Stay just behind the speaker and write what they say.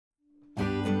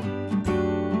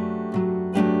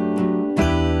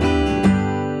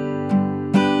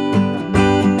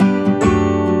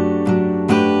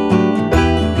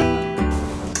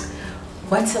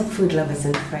What's up, food lovers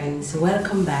and friends?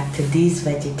 Welcome back to Dee's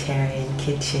Vegetarian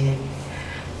Kitchen.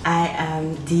 I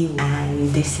am Dee and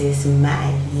this is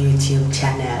my YouTube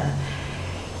channel.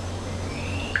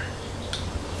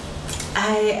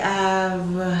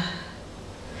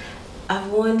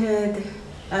 I've wondered,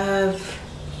 I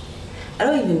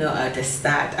don't even know how to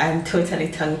start. I'm totally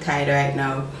tongue-tied right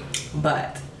now,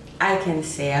 but I can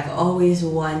say I've always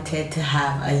wanted to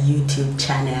have a YouTube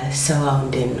channel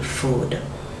surrounding food.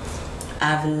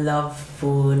 I've loved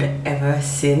food ever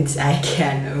since I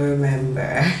can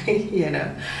remember, you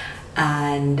know,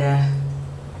 and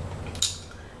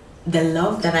the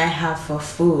love that I have for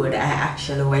food, I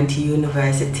actually went to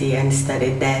university and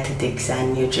studied dietetics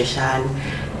and nutrition,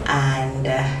 and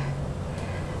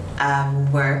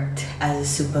I've worked as a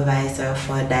supervisor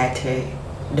for a dietary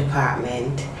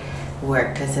department,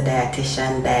 worked as a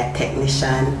dietitian, diet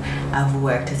technician, I've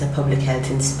worked as a public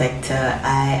health inspector,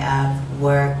 I have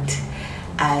worked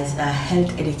as a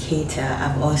health educator,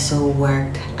 I've also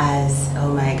worked as,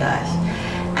 oh my gosh,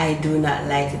 I do not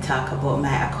like to talk about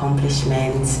my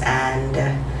accomplishments and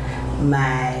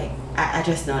I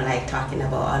just don't like talking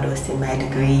about all those things, my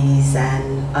degrees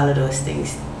and all of those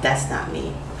things. That's not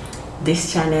me.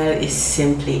 This channel is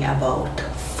simply about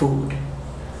food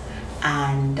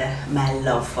and my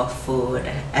love for food.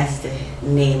 As the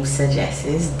name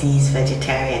suggests, Dee's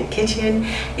Vegetarian Kitchen.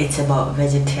 It's about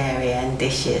vegetarian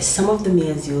dishes. Some of the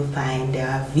meals you'll find, there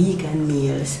are vegan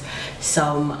meals,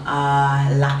 some are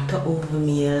lacto-over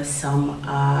meals, some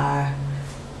are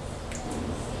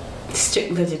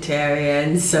strict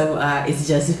vegetarian, some are it's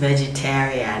just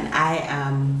vegetarian. I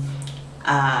am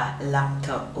a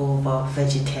lacto-over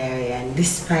vegetarian,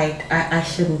 despite I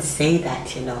shouldn't say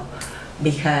that, you know,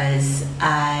 because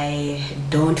I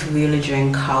don't really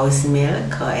drink cow's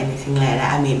milk or anything like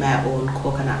that. I make my own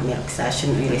coconut milk, so I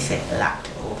shouldn't really say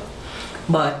lacto.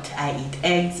 But I eat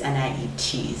eggs and I eat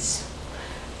cheese.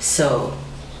 So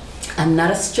I'm not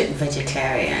a strict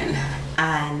vegetarian,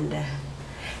 and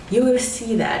you will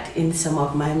see that in some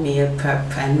of my meal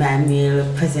prep and my meal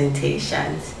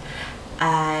presentations.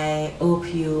 I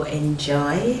hope you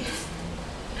enjoy.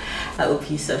 I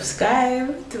hope you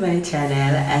subscribe to my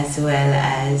channel as well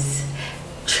as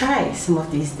try some of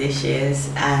these dishes,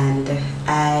 and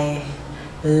I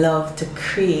love to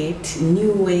create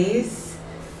new ways,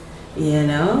 you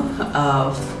know,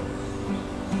 of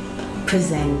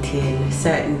presenting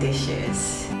certain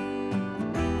dishes.